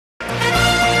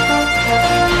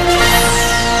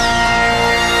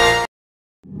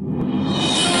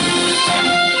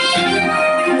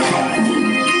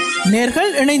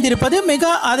இணைந்திருப்பது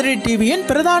மெகா அதிரடி டிவியின்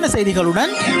பிரதான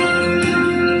செய்திகளுடன்.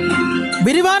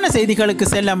 விரிவான செய்திகளுக்கு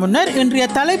செல்ல முன்னர் இன்றைய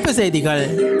தலைப்பு செய்திகள்.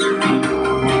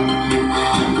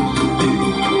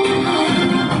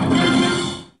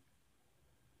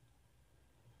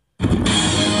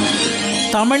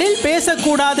 தமிழில்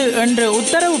பேசக்கூடாது என்று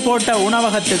உத்தரவு போட்ட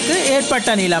உணவகத்துக்கு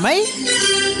ஏற்பட்ட நிலைமை,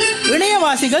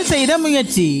 இணையவாசிகள் செய்த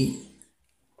முயற்சி.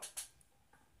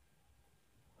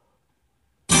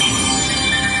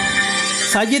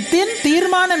 சஜித்தின்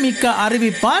தீர்மானமிக்க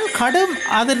அறிவிப்பால் கடும்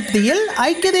அதிருப்தியில்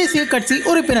ஐக்கிய தேசிய கட்சி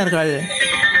உறுப்பினர்கள்.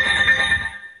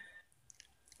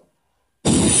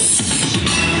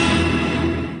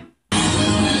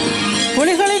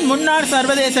 புலிகளின் முன்னாள்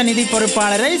சர்வதேச நிதி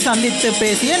பொறுப்பாளரை சந்தித்து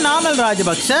பேசிய நாமல்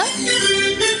ராஜபக்ஷ,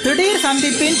 திடீர்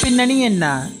சந்திப்பின் பின்னணி என்ன?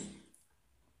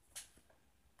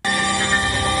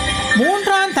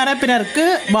 மூன்றாம் தரப்பினருக்கு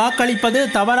வாக்களிப்பது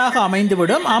தவறாக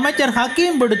அமைந்துவிடும், அமைச்சர்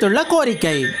ஹக்கீம் விடுத்துள்ள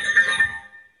கோரிக்கை.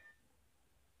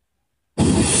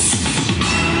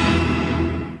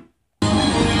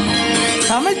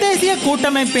 தமிழ் தேசிய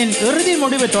கூட்டமைப்பின் இறுதி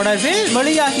முடிவு தொடர்பில்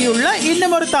வெளியாகியுள்ள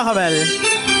இன்னும் ஒரு தகவல்.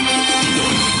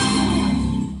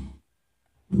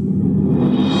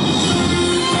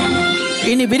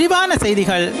 இனி விரிவான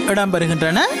செய்திகள்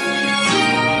இடம்பெறுகின்றன.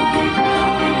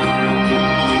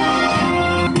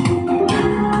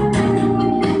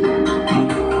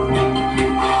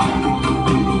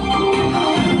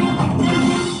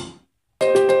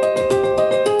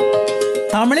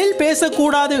 தமிழில்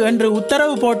பேசக்கூடாது என்று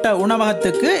உத்தரவு போட்ட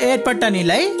உணவகத்துக்கு ஏற்பட்ட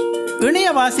நிலை,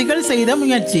 இணையவாசிகள் செய்த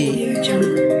முயற்சி.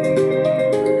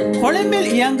 கொழும்பில்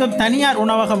இயங்கும் தனியார்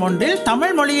உணவகம் ஒன்றில்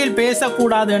தமிழ் மொழியில்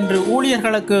பேசக்கூடாது என்று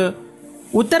ஊழியர்களுக்கு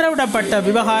உத்தரவிடப்பட்ட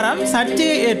விவகாரம்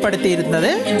சர்ச்சையை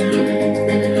ஏற்படுத்தியிருந்தது.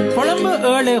 கொழும்பு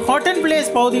 7 ஹோட்டன்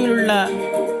பிளேஸ் பகுதியில் உள்ள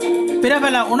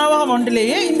பிரபல உணவகம்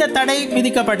ஒன்றிலேயே இந்த தடை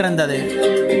விதிக்கப்பட்டிருந்தது.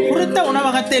 குறித்த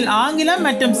உணவகத்தில் ஆங்கிலம்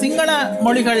மற்றும் சிங்கள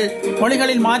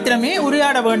மொழிகளில் மாத்திரமே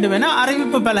உரையாட வேண்டும் என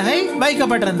அறிவிப்பு பலகை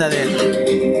வைக்கப்பட்டிருந்தது.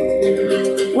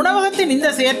 உணவகத்தின் இந்த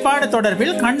செயற்பாடு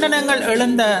தொடர்பில் கண்டனங்கள்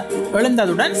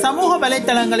எழுந்ததுடன் சமூக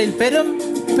வலைத்தளங்களில் பெரும்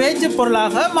பேச்சு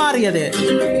பொருளாக மாறியது.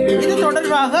 இது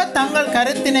தொடர்பாக தங்கள்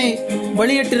கருத்தினை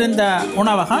வெளியிட்டிருந்த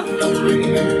உணவகம்,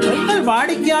 எங்கள்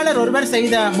வாடிக்கையாளர் ஒருவர்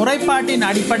செய்த முறைப்பாட்டின்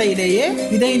அடிப்படையிலேயே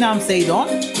இதை நாம் செய்தோம்.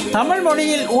 தமிழ்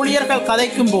மொழியில் ஊழியர்கள்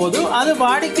கதைக்கும் போது அது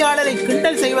வாடிக்கையாளரை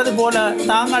கிண்டல் செய்வது போல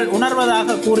தாங்கள்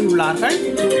உணர்வதாக கூறியுள்ளார்கள்.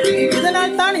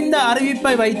 இதனால் தான் இந்த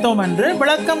அறிவிப்பை வைத்தோம் என்று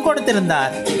விளக்கம்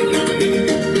கொடுத்திருந்தார்.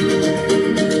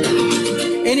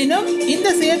 எனினும் இந்த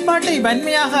செயற்பாட்டை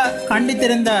வன்மையாக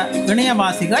கண்டித்திருந்த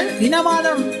இணையவாசிகள்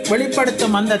இனவாதம்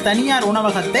வெளிப்படுத்தும் அந்த தனியார்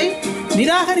உணவகத்தை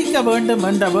நிராகரிக்க வேண்டும்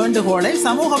என்ற வேண்டுகோளை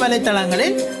சமூக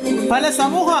வலைத்தளங்களில் பல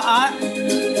சமூக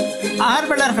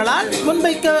ஆர்வலர்களால்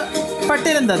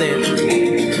முன்வைக்கப்பட்டிருந்தது.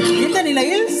 இந்த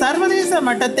நிலையில் சர்வதேச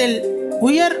மட்டத்தில்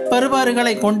உயர்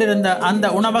பெறுபவர்களை கொண்டிருந்த அந்த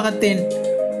உணவகத்தின்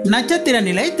நட்சத்திர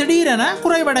நிலை திடீரென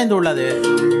குறைவடைந்துள்ளது.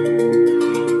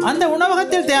 அந்த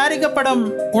உணவகத்தில் தயாரிக்கப்படும்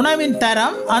உணவின்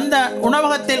தரம், அந்த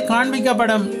உணவகத்தில்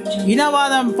காண்பிக்கப்படும்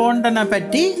இனவாதம் போன்றன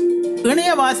பற்றி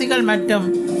இணையவாசிகள் மற்றும்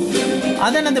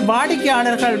அதனது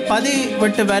வாடிக்கையாளர்கள்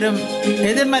பதிவிட்டு வரும்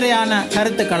எதிர்மறையான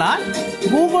கருத்துக்களால்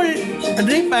கூகுள்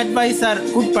ட்ரிப் அட்வைசர்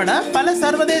உட்பட பல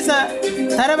சர்வதேச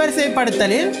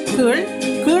தரவரிசைப்படுத்தலில்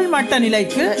கீழ்மட்ட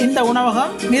நிலைக்கு இந்த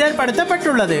உணவகம்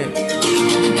நிலைப்படுத்தப்பட்டுள்ளது.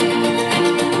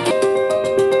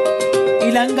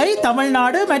 இலங்கை,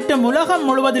 தமிழ்நாடு மற்றும் உலகம்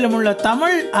முழுவதிலும் உள்ள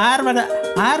தமிழ்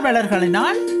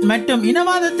ஆர்வலர்களினால் மற்றும்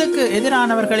இனவாதத்துக்கு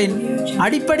எதிரானவர்களின்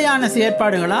அடிப்படையான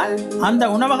செயற்பாடுகளால் அந்த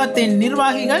உணவகத்தின்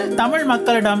நிர்வாகிகள் தமிழ்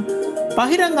மக்களிடம்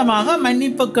பகிரங்கமாக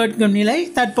மன்னிப்பு கேட்கும் நிலை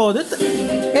தற்போது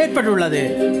ஏற்பட்டுள்ளது.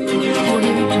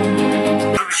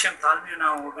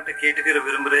 நான் உங்ககிட்ட கேட்டுக்கிற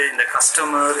விரும்புகிறேன், இந்த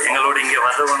கஸ்டமர் எங்களோட இங்கே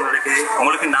வர்றவங்களுக்கு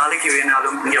உங்களுக்கு நாளைக்கு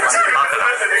வேணாலும் இங்கே வந்து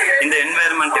பார்க்கலாம். இந்த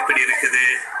என்வாயர்மெண்ட் எப்படி இருக்குது,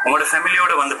 உங்களோட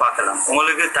ஃபேமிலியோட வந்து பார்க்கலாம்.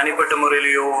 உங்களுக்கு தனிப்பட்ட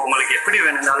முறையிலையோ உங்களுக்கு எப்படி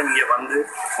வேணும்னாலும் இங்கே வந்து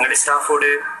உங்களுடைய ஸ்டாஃபோடு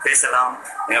பேசலாம்,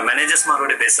 எங்கள்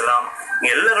மேனேஜர்ஸ்மாரோட பேசலாம்.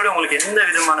 இங்கே எல்லாரோட உங்களுக்கு எந்த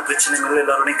விதமான பிரச்சனைகள்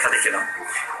எல்லாரோடையும் கதைக்கலாம்.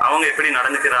 அவங்க எப்படி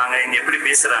நடந்துக்கிறாங்க, இங்கே எப்படி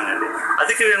பேசுகிறாங்க.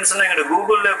 அதுக்கு வேணும்னு சொன்னால் எங்களோட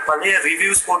கூகுளில் பழைய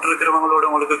ரிவ்யூஸ் போட்டிருக்கிறவங்களோட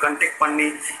உங்களுக்கு கான்டாக்ட் பண்ணி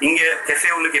இங்கே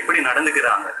கெஃபே உங்களுக்கு எப்படி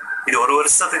நடந்துக்கிறாங்க. இது 1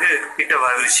 வருஷத்துக்கு கிட்ட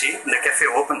வந்துருச்சு இந்த கெஃபே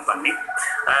ஓப்பன் பண்ணி.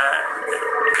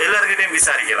 எல்லாருக்கிட்டையும்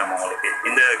விசாரிக்கலாம். உங்களுக்கு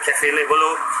இந்த கெஃபேல எவ்வளோ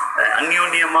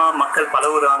அந்யோன்யமா மக்கள்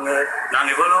பழகுறாங்க,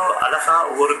 நாங்கள் எவ்வளோ அழகா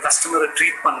ஒரு கஸ்டமரை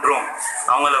ட்ரீட் பண்றோம்,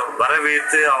 அவங்கள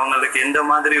வரவேற்று அவங்களுக்கு எந்த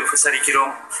மாதிரி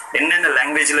உபசரிக்கிறோம், என்னென்ன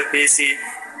லாங்குவேஜ்ல பேசி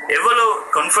எவ்வளோ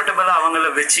கம்ஃபர்டபுளா அவங்கள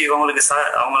வச்சு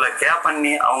அவங்கள கேர்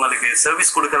பண்ணி அவங்களுக்கு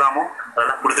சர்வீஸ் கொடுக்கலாமோ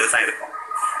அதெல்லாம் கொடுத்துட்டு தான் இருக்கும்.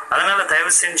 அதனால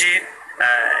தயவு செஞ்சு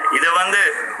இதை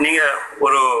நீங்க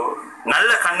ஒரு நல்ல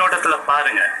கண்ணோட்டத்துல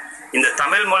பாருங்க. இந்த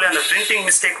தமிழ் மொழி அந்த பிரிண்டிங்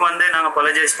மிஸ்டேக் வந்து நாங்க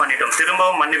அப்பாலஜைஸ் பண்ணிட்டோம்,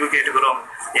 திரும்பவும் மன்னிப்பு கேட்டுக்கிறோம்.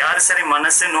 யாரு சரி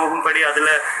மனசு நோகும்படி அதுல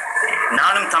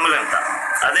நானும் தமிழன் தான்,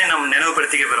 அதை நான்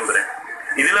நினைவுபடுத்திக்க விரும்புறேன்.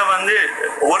 இதுல வந்து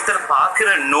ஒருத்தர் பார்க்கிற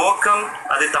நோக்கம்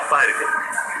அது தப்பா இருக்கு.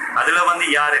 அதுல வந்து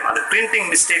யாரையும் அது பிரிண்டிங்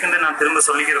மிஸ்டேக்ன்னு நான் திரும்ப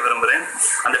சொல்லிக்கிற விரும்புறேன்.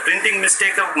 அந்த பிரிண்டிங்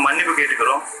மிஸ்டேக்கை மன்னிப்பு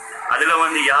கேட்டுக்கிறோம். அதுல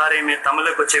வந்து யாரையுமே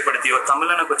தமிழை கொச்சைப்படுத்தியோ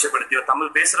தமிழனை கொச்சைப்படுத்தியோ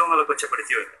தமிழ் பேசுறவங்களை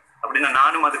கொச்சைப்படுத்தியோ இல்லை அப்படின்னா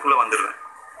நானும் அதுக்குள்ள வந்துடுவேன்.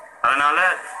 அதனால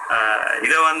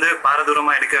இதை வந்து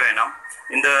பாரதூரமா எடுக்க வேணாம்.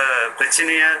 இந்த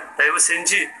பிரச்சனைய தயவு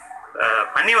செஞ்சு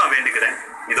பணிவா வேண்டிக்கிறேன்,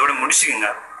 இதோட முடிச்சுக்குங்க.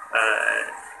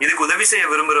 இதுக்கு உதவி செய்ய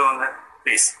விரும்புறவங்க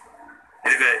ப்ளீஸ்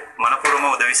இதுக்கு மனப்பூர்வமா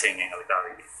உதவி செய்யுங்க எங்களுக்காக.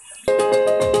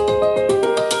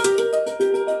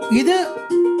 இது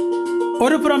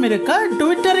ஒரு புறம் இருக்க,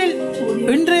 ட்விட்டரில்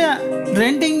இன்றைய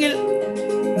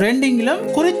ரெண்டிங்கிலும்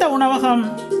குறித்த உணவகம்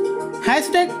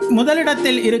ஹேஷ்டேக்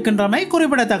முதலிடத்தில் இருக்கின்றமை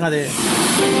குறிப்பிடத்தக்கது.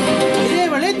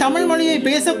 இதேவேளை தமிழ் மொழியை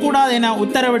பேசக்கூடாது என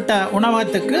உத்தரவிட்ட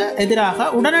உணவகத்துக்கு எதிராக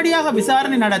உடனடியாக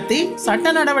விசாரணை நடத்தி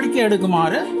சட்ட நடவடிக்கை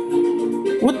எடுக்குமாறு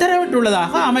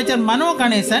உத்தரவிட்டுள்ளதாக அமைச்சர் மனோ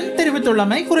கணேசன்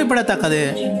தெரிவித்துள்ளமை குறிப்பிடத்தக்கது.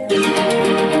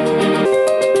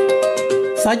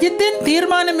 சஜித்தின்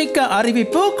தீர்மானமிக்க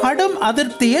அறிவிப்பு கடும்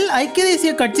அதிருப்தியில் ஐக்கிய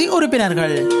தேசிய கட்சி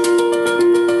உறுப்பினர்கள்.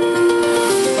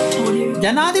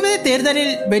 ஜனாதிபதி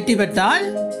தேர்தலில் வெற்றி பெற்றால்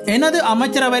எனது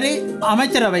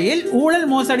அமைச்சரவையில் ஊழல்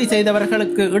மோசடி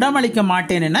செய்தவர்களுக்கு இடமளிக்க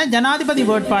மாட்டேன் என ஜனாதிபதி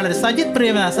வேட்பாளர் சஜித்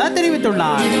பிரேமதாச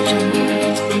தெரிவித்துள்ளார்.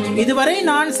 இதுவரை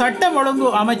நான் சட்டம் ஒழுங்கு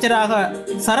அமைச்சராக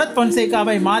சரத்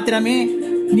பொன்சேகாவை மாத்திரமே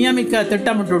நியமிக்க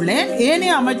திட்டமிட்டுள்ளேன்.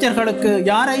 ஏனைய அமைச்சர்களுக்கு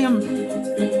யாரையும்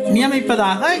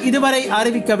நியமிப்பதாக இதுவரை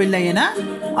அறிவிக்கவில்லை என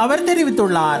அவர்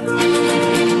தெரிவித்துள்ளார்.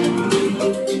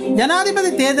 ஜனாதிபதி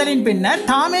தேர்தலின் பின்னர்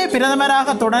தாமே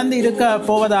பிரதமராக தொடர்ந்து இருக்க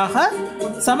போவதாக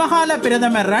சமகால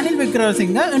பிரதமர் ரணில்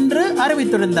விக்ரமசிங்க இன்று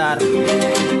அறிவித்திருந்தார்.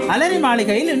 அலரி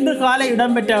மாளிகையில் இன்று காலை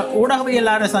இடம்பெற்ற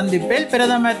ஊடகவியலாளர் சந்திப்பில்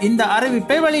பிரதமர் இந்த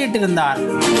அறிவிப்பை வெளியிட்டிருந்தார்.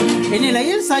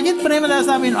 இந்நிலையில் சஜித்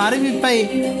பிரேமதாசவின்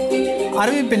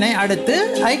அறிவிப்பினை அடுத்து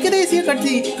ஐக்கிய தேசிய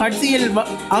கட்சியில்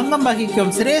அங்கம்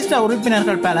வகிக்கும் சிரேஷ்ட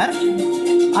உறுப்பினர்கள் பலர்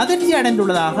அதிர்ச்சி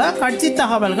அடைந்துள்ளதாக கட்சி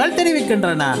தகவல்கள்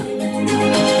தெரிவிக்கின்றன.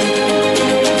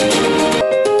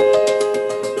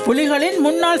 புலிகளின்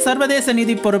முன்னாள் சர்வதேச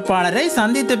நிதி பொறுப்பாளரை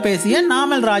சந்தித்து பேசிய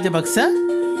நாமல் ராஜபக்ச,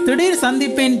 திடீர்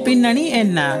சந்திப்பின் பின்னணி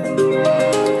என்ன?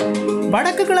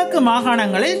 வடக்கு கிழக்கு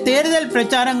மாகாணங்களில் தேர்தல்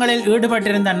பிரச்சாரங்களில்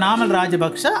ஈடுபட்டிருந்த நாமல்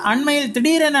ராஜபக்ச அண்மையில்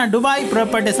திடீரென துபாய்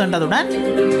புறப்பட்டு சென்றதுடன்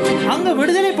அங்கு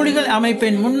விடுதலை புலிகள்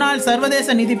அமைப்பின் முன்னாள் சர்வதேச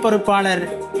நிதி பொறுப்பாளர்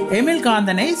எமில்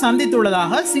காந்தனை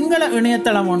சந்தித்துள்ளதாக சிங்கள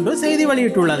இணையதளம் ஒன்று செய்தி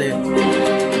வெளியிட்டுள்ளது.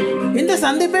 இந்த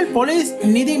சந்திப்பில் போலீஸ்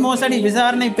நிதி மோசடி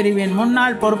விசாரணை பிரிவின்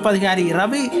முன்னாள் பொறுப்பதிகாரி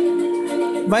ரவி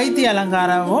வைத்திய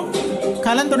அலங்காரவும்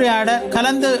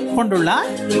கலந்து கொண்டுள்ளார்.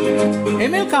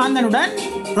 எமில் காந்தனுடன்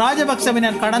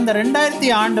ராஜபக்சவினர் கடந்த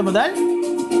 2000 ஆண்டு முதல்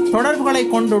தொடர்புகளை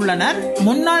கொண்டுள்ளனர்.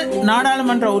 முன்னாள்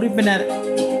நாடாளுமன்ற உறுப்பினர்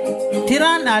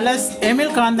டிரான் அலஸ்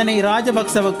எமில் காந்தனை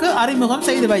ராஜபக்சவுக்கு அறிமுகம்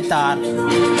செய்து வைத்தார்.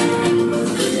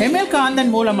 எமில்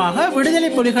காந்தன் மூலமாக விடுதலை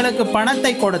புலிகளுக்கு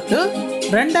பணத்தை கொடுத்து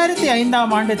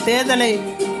 2005 ஆண்டு தேர்தலை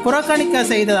புறக்கணிக்க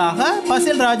செய்ததாக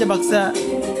பசில் ராஜபக்ச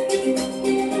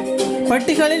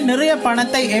பெட்டிகளில் நிறைய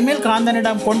பணத்தை எமில்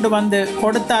காந்தனிடம் கொண்டு வந்து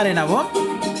கொடுத்தார் எனவும்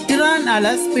டிரான்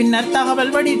அலஸ் பின்னர்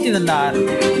தகவல் வெளியிட்டிருந்தார்.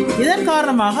 இதன்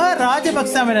காரணமாக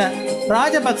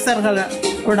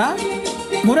ராஜபக்சர்களுடன்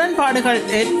முரண்பாடுகள்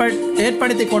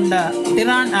ஏற்படுத்தி கொண்ட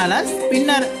டிரான் அலஸ்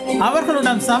பின்னர்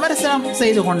அவர்களுடன் சமரசம்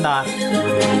செய்து கொண்டார்.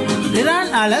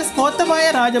 டிரான் அலஸ் கோத்தபாய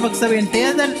ராஜபக்சவின்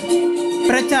தேர்தல்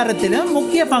பிரச்சாரத்திலும்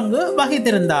முக்கிய பங்கு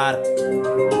வகித்திருந்தார்.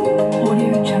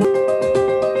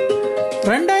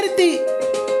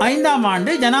 2005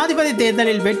 ஆண்டு ஜனாதிபதி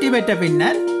தேர்தலில் வெற்றி பெற்ற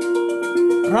பின்னர்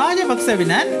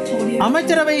ராஜபக்சவினர்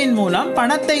அமைச்சரவையின் மூலம்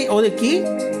பணத்தை ஒதுக்கி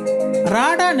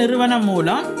ராடா நிறுவனம்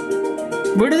மூலம்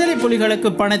விடுதலை புலிகளுக்கு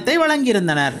பணத்தை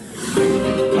வழங்கியிருந்தனர்.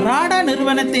 ராடா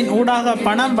நிறுவனத்தின் ஊடாக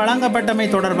பணம் வழங்கப்பட்டமை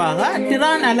தொடர்பாக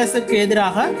டிரான் அலஸுக்கு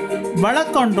எதிராக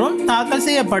வழக்கொன்றும் தாக்கல்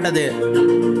செய்யப்பட்டது.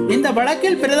 இந்த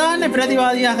வழக்கில் பிரதான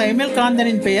பிரதிவாதியாக எமில்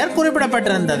காந்தனின் பெயர்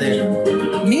குறிப்பிடப்பட்டிருந்தது.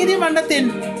 நீதிமன்றத்தின்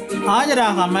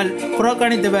ஆஜராகாமல்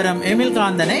புறக்கணித்து வரும் எமில்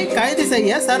காந்தனை கைது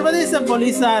செய்ய சர்வதேச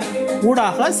போலீசார்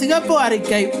ஊடாக சிகப்பு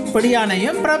அறிக்கை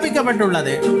பிடியாணையும்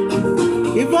பிறப்பிக்கப்பட்டுள்ளது.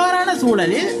 இவ்வாறான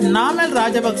சூழலில் நாமல்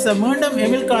ராஜபக்ச மீண்டும்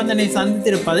எமில் காந்தனை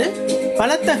சந்தித்திருப்பது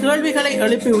பலத்த கேள்விகளை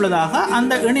எழுப்பியுள்ளதாக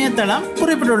அந்த இணையதளம்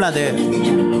குறிப்பிட்டுள்ளது.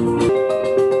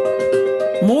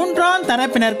 மூன்றாம்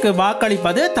தரப்பினருக்கு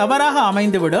வாக்களிப்பது தவறாக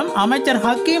அமைந்துவிடும் அமைச்சர்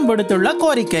ஹக்கீம் விடுத்துள்ள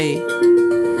கோரிக்கை.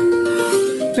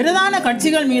 பிரதான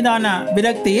கட்சிகள் மீதான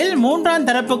விரக்தியில் மூன்றாம்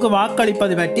தரப்புக்கு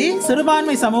வாக்களிப்பது பற்றி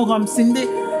சிறுபான்மை சமூகம்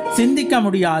சிந்திக்க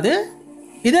முடியாது.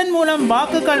 இதன் மூலம்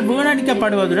வாக்குகள்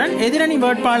வீணடிக்கப்படுவதுடன் எதிரணி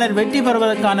வேட்பாளர் வெற்றி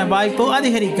பெறுவதற்கான வாய்ப்பு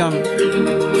அதிகரிக்கும்.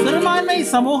 சிறுபான்மை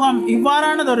சமூகம்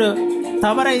இவ்வாறானதொரு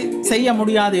தவறை செய்ய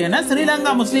முடியாது என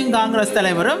ஸ்ரீலங்கா முஸ்லிம் காங்கிரஸ்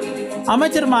தலைவரும்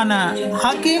அமைச்சருமான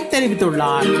ஹக்கீம்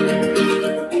தெரிவித்துள்ளார்.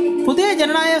 புதிய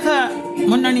ஜனநாயக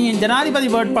முன்னணியின் ஜனாதிபதி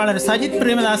வேட்பாளர் சஜித்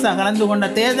பிரேமதாச கலந்து கொண்ட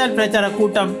தேர்தல் பிரச்சார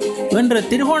கூட்டம் இன்று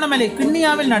திருகோணமலை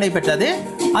கிண்ணியாவில் நடைபெற்றது.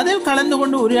 அதில் கலந்து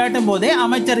கொண்டு உரையாற்றும் போதே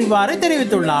அமைச்சர் இவ்வாறு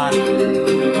தெரிவித்துள்ளார்.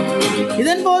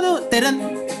 இதன்போது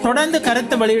தொடர்ந்து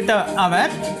கருத்து வெளியிட்ட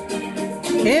அவர்,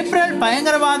 ஏப்ரல்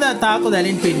பயங்கரவாத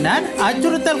தாக்குதலின் பின்னர்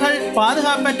அச்சுறுத்தல்கள்,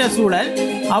 பாதுகாப்பற்ற சூழல்,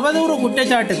 அவதூறு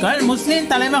குற்றச்சாட்டுகள், முஸ்லிம்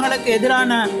தலைமைகளுக்கு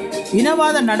எதிரான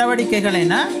இனவாத நடவடிக்கைகள்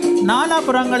என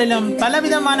நாலாபுறங்களிலும்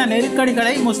பலவிதமான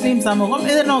நெருக்கடிகளை முஸ்லிம் சமூகம்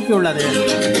எதிர்நோக்கியுள்ளது.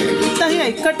 இத்தகைய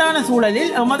இக்கட்டான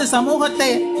சூழலில் எமது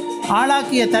சமூகத்தை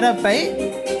ஆளாக்கிய தரப்பை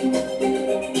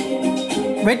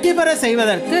வெற்றி பெற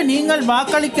செய்வதற்கு நீங்கள்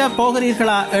வாக்களிக்க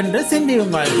போகிறீர்களா என்று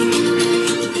சிந்தியுங்கள்.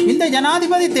 இந்த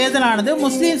ஜனாதிபதி தேர்தலானது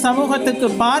முஸ்லிம் சமூகத்துக்கு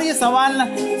பாரிய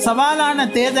சவாலான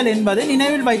தேர்தல் என்பது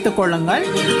நினைவில் வைத்துக் கொள்ளுங்கள்.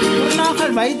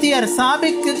 குருநாகல் வைத்தியர்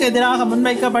சாபிக்கு எதிராக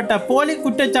முன்வைக்கப்பட்ட போலி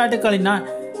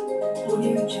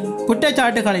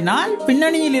குற்றச்சாட்டுகளினால்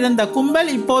பின்னணியில் இருந்த கும்பல்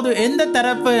இப்போது எந்த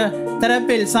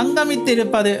தரப்பில்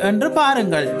சங்கமித்திருப்பது என்று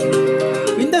பாருங்கள்.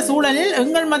 இந்த சூழலில்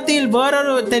எங்கள் மத்தியில்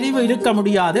வேறொரு தெரிவு இருக்க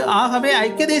முடியாது. ஆகவே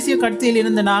ஐக்கிய தேசிய கட்சியில்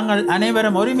இருந்து நாங்கள்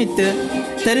அனைவரும் ஒருமித்து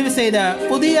தெரிவு செய்த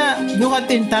புதிய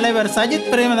யுகத்தின் தலைவர் சஜித்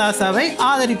பிரேமதாசவை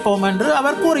ஆதரிப்போம் என்று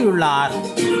அவர் கூறியுள்ளார்.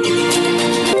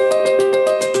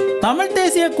 தமிழ்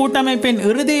தேசிய கூட்டமைப்பின்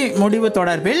இறுதி முடிவு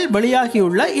தொடர்பில்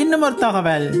வெளியாகியுள்ள இன்னுமொரு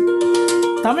தகவல்.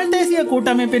 தமிழ் தேசிய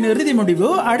கூட்டமைப்பின் இறுதி முடிவு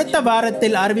அடுத்த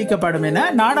வாரத்தில் அறிவிக்கப்படும் என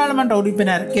நாடாளுமன்ற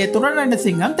உறுப்பினர் கே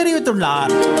துரண்டசிங்கம்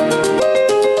தெரிவித்துள்ளார்.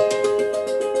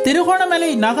 திருகோணமலை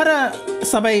நகர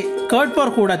சபை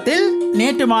கேட்போர் கூடத்தில்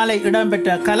நேற்று மாலை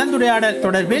இடம்பெற்ற கலந்துரையாடல்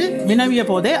தொடர்பில் வினவிய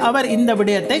போதே அவர் இந்த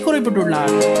விடயத்தை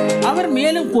குறிப்பிட்டுள்ளார். அவர்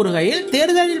மேலும் கூறுகையில்,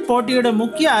 தேர்தலில் போட்டியிடும்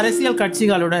முக்கிய அரசியல்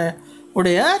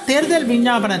கட்சிகளுடைய தேர்தல்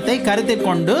விஞ்ஞாபனத்தை கருத்தில்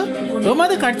கொண்டு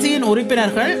எமது கட்சியின்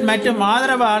உறுப்பினர்கள் மற்றும்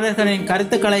ஆதரவாளர்களின்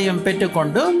கருத்துக்களையும்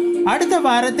பெற்றுக்கொண்டு அடுத்த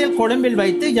வாரத்தில் கொழும்பில்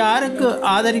வைத்து யாருக்கு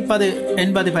ஆதரிப்பது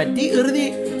என்பது பற்றி இறுதி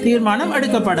தீர்மானம்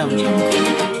எடுக்கப்படும்.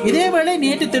 இதேவேளை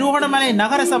நேற்று திருகோணமலை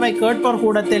நகரசபை கேட்போர்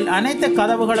கூடத்தில் அனைத்து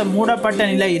கதவுகளும் மூடப்பட்ட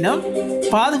நிலையிலும்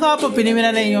பாதுகாப்பு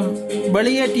பிரிவினரையும்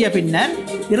வெளியேற்றிய பின்னர்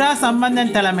இரா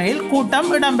சம்பந்தன் தலைமையில்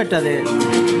கூட்டம் இடம்பெற்றது.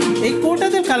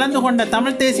 இக்கூட்டத்தில் கலந்து கொண்ட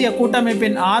தமிழ் தேசிய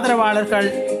கூட்டமைப்பின் ஆதரவாளர்கள்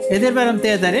எதிர்வரும்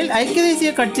தேர்தலில் ஐக்கிய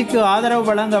தேசிய கட்சிக்கு ஆதரவு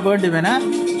வழங்க வேண்டும் என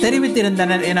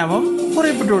தெரிவித்திருந்தனர் எனவும்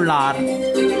குறிப்பிட்டுள்ளார்.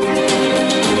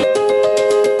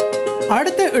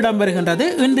 அடுத்து இடம்பெறுகின்றது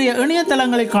இன்றைய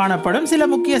இணையதளங்களில் காணப்படும் சில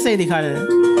முக்கிய செய்திகள்.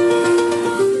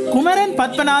 குமரன்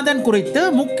பத்மநாதன் குறித்து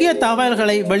முக்கிய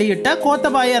தகவல்களை வெளியிட்ட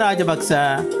கோத்தபாய ராஜபக்ச.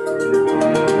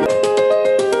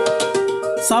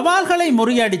 சவால்களை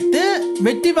முறியடித்து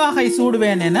வெற்றி வாகை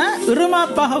சூடுவேன் என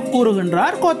இருமாப்பாக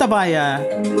கூறுகின்றார் கோத்தபாய.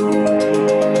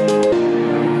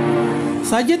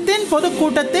 சஜித்தின்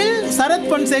பொதுக்கூட்டத்தில் சரத்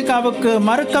பொன்சேகாவுக்கு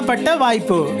மறுக்கப்பட்ட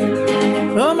வாய்ப்பு.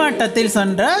 ஏமாற்றத்தில்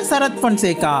சென்ற சரத்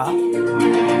பொன்சேகா.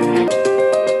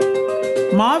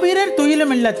 மாவீரர்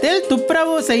துயிலும் இல்லத்தில்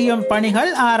துப்புரவு செய்யும்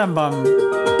பணிகள் ஆரம்பம்.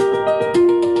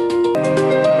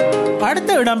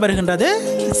 அடுத்து இடம்பெறுகின்றது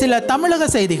சில தமிழக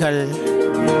செய்திகள்.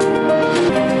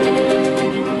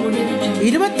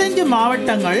 25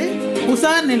 மாவட்டங்கள்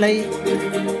உசார் நிலை.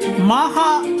 மாஹா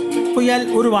புயல்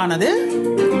உருவானது.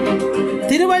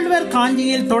 திருவள்ளுவர்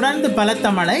காஞ்சியில் தொடர்ந்து பலத்த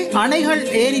மழை. அணைகள்,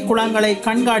 ஏரி, குளங்களை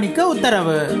கண்காணிக்க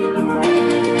உத்தரவு.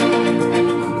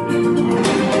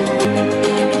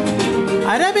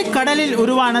 அரபிக் கடலில்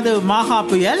உருவானது மாஹா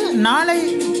புயல். நாளை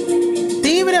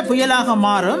தீவிர புயலாக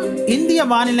மாறும். இந்திய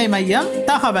வானிலை மையம்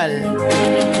தகவல்.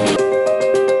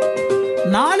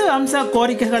 4 அம்ச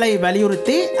கோரிக்கைகளை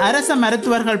வலியுறுத்தி அரச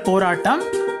மருத்துவர்கள் போராட்டம்.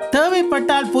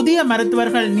 தேவைப்பட்டால் புதிய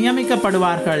மருத்துவர்கள்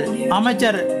நியமிக்கப்படுவார்கள்.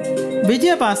 அமைச்சர்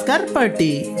விஜயபாஸ்கர்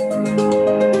பேட்டி.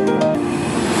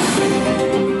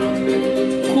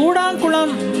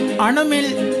 கூடாங்குளம்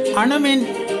அணுமின்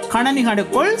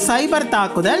கணனிகளுக்குள் சைபர்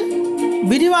தாக்குதல்.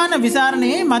 விரிவான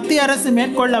விசாரணையை மத்திய அரசு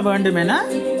மேற்கொள்ள வேண்டும் என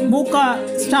மு.க.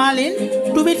 ஸ்டாலின்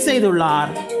ட்வீட்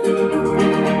செய்துள்ளார்.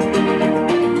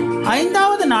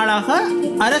 5வது நாளாக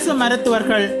அரசு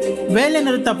மருத்துவர்கள்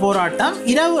வேலைநிறுத்த போராட்டம்.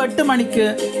 இரவு 8 மணிக்கு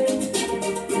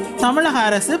தமிழக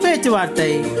அரசு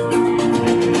பேச்சுவார்த்தை.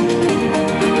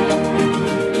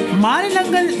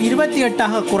 மாநிலங்கள்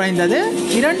 28ஆக குறைந்தது.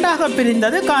 2ஆக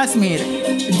பிரிந்தது காஷ்மீர்.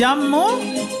 ஜம்மு,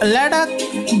 லடாக்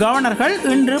கவர்னர்கள்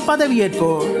இன்று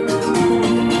பதவியேற்பு.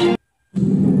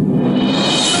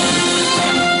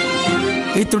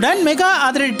 இத்துடன் மெகா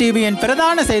அதிரடி டிவியின்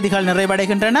பிரதான செய்திகள்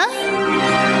நிறைவடைகின்றன.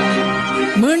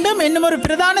 மீண்டும் இன்னும் ஒரு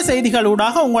பிரதான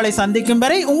செய்திகளூடாக உங்களை சந்திக்கும்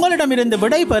வரை உங்களிடமிருந்து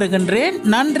விடை பெறுகின்றேன்.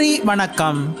 நன்றி,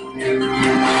 வணக்கம்.